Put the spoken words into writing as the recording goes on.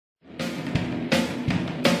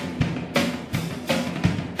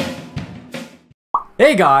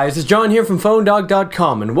Hey guys, it's John here from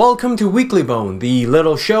PhoneDog.com and welcome to Weekly Bone, the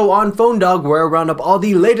little show on PhoneDog where I round up all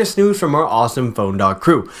the latest news from our awesome PhoneDog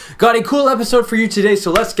crew. Got a cool episode for you today, so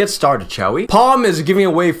let's get started, shall we? Palm is giving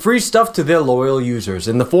away free stuff to their loyal users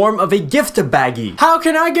in the form of a gift baggie. How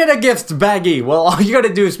can I get a gift baggie? Well, all you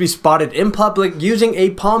gotta do is be spotted in public using a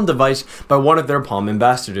Palm device by one of their Palm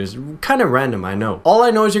ambassadors. Kinda random, I know. All I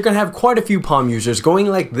know is you're gonna have quite a few Palm users going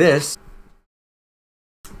like this,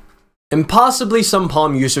 and possibly some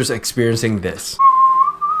Palm users experiencing this.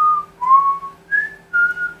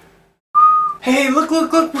 Hey, look, we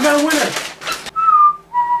got a winner!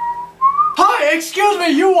 Hi, excuse me,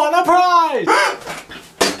 you won a prize!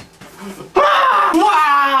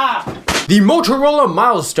 The Motorola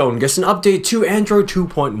Milestone gets an update to Android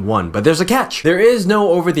 2.1, but there's a catch. There is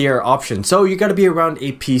no over-the-air option, so you gotta be around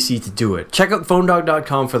a PC to do it. Check out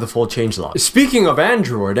PhoneDog.com for the full changelog. Speaking of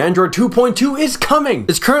Android 2.2 is coming!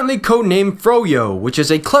 It's currently codenamed Froyo, which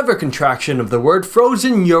is a clever contraction of the word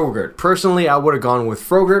frozen yogurt. Personally, I would've gone with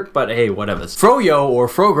Frogurt, but hey, whatever. Froyo, or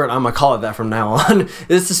Frogurt, I'm gonna call it that from now on,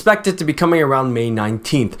 is suspected to be coming around May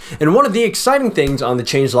 19th. And one of the exciting things on the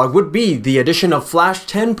changelog would be the addition of Flash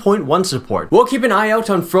 10.1 support. We'll keep an eye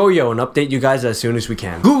out on Froyo and update you guys as soon as we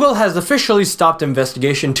can. Google has officially stopped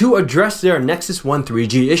investigation to address their Nexus 1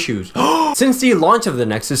 3G issues. Since the launch of the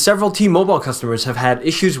Nexus, several T-Mobile customers have had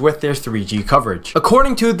issues with their 3G coverage.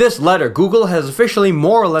 According to this letter, Google has officially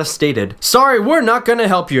more or less stated, "Sorry, we're not gonna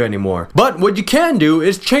help you anymore. But what you can do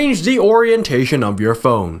is change the orientation of your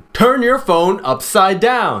phone. Turn your phone upside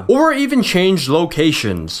down. Or even change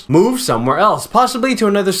locations. Move somewhere else, possibly to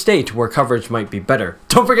another state where coverage might be better.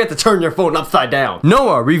 Don't forget to turn your phone upside down."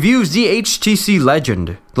 Noah reviews the HTC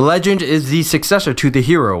Legend. The Legend is the successor to the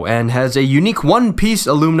Hero and has a unique one-piece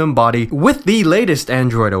aluminum body with the latest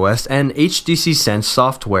Android OS and HTC Sense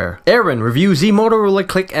software. Aaron reviews the Motorola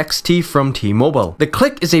Click XT from T-Mobile. The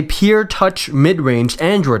Click is a pure touch mid-range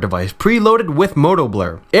Android device preloaded with Moto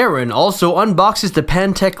Blur. Aaron also unboxes the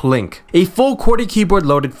Pantech Link, a full QWERTY keyboard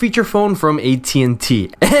loaded feature phone from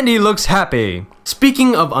AT&T, and he looks happy.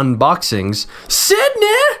 Speaking of unboxings,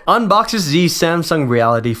 Sydney unboxes the Samsung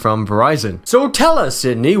Reality from Verizon. So tell us,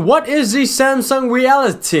 Sydney, what is the Samsung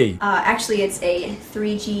Reality? Actually, it's a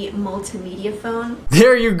 3G multimedia phone.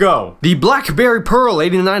 There you go. The BlackBerry Pearl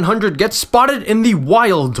 8900 gets spotted in the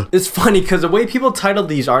wild. It's funny because the way people title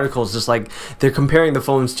these articles is like they're comparing the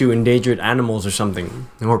phones to endangered animals or something,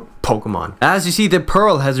 or Pokemon. As you see, the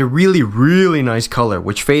Pearl has a really nice color,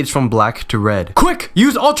 which fades from black to red. Quick,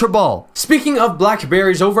 use Ultra Ball. Speaking of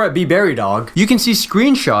Blackberries, over at BBerryDog, you can see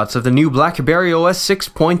screenshots of the new BlackBerry OS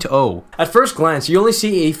 6.0. At first glance, you only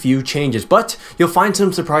see a few changes, but you'll find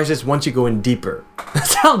some surprises once you go in deeper. That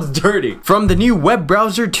sounds dirty. From the new web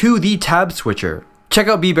browser to the tab switcher. Check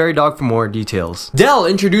out BBerryDog for more details. Dell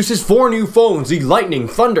introduces 4 new phones, the Lightning,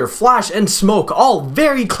 Thunder, Flash, and Smoke, all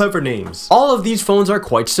very clever names. All of these phones are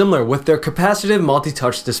quite similar with their capacitive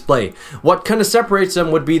multi-touch display. What kind of separates them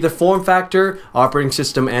would be the form factor, operating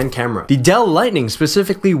system, and camera. The Dell Lightning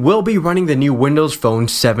specifically will be running the new Windows Phone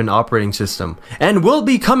 7 operating system, and will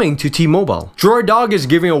be coming to T-Mobile. DroidDog is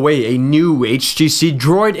giving away a new HTC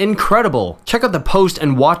Droid Incredible. Check out the post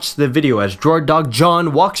and watch the video as DroidDog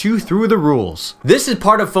John walks you through the rules. This is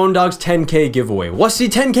part of PhoneDog's 10K giveaway. What's the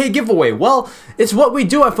 10K giveaway? Well, it's what we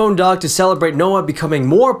do at PhoneDog to celebrate Noah becoming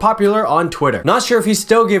more popular on Twitter. Not sure if he's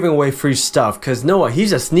still giving away free stuff, cause Noah,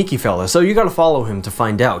 he's a sneaky fella, so you gotta follow him to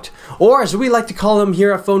find out. Or as we like to call him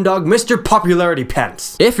here at PhoneDog, Mr. Popularity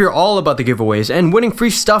Pants. If you're all about the giveaways and winning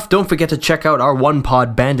free stuff, don't forget to check out our One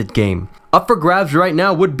Pod Bandit game. Up for grabs right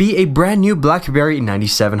now would be a brand new BlackBerry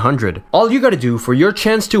 9700. All you gotta do for your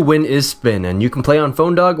chance to win is spin, and you can play on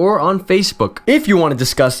PhoneDog or on Facebook. If you want to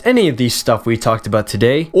discuss any of these stuff we talked about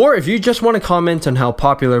today, or if you just want to comment on how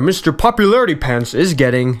popular Mr. Popularity Pants is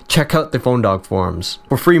getting, check out the PhoneDog forums.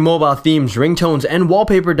 For free mobile themes, ringtones, and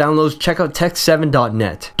wallpaper downloads, check out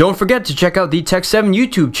tech7.net. Don't forget to check out the Tech7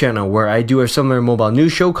 YouTube channel where I do a similar mobile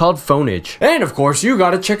news show called Phoneage. And of course, you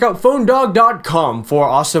gotta check out PhoneDog.com for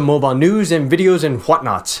awesome mobile news and videos and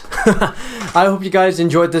whatnot. I hope you guys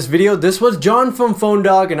enjoyed this video. This was John from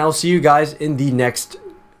PhoneDog, and I'll see you guys in the next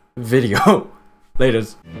video.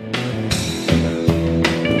 Laters.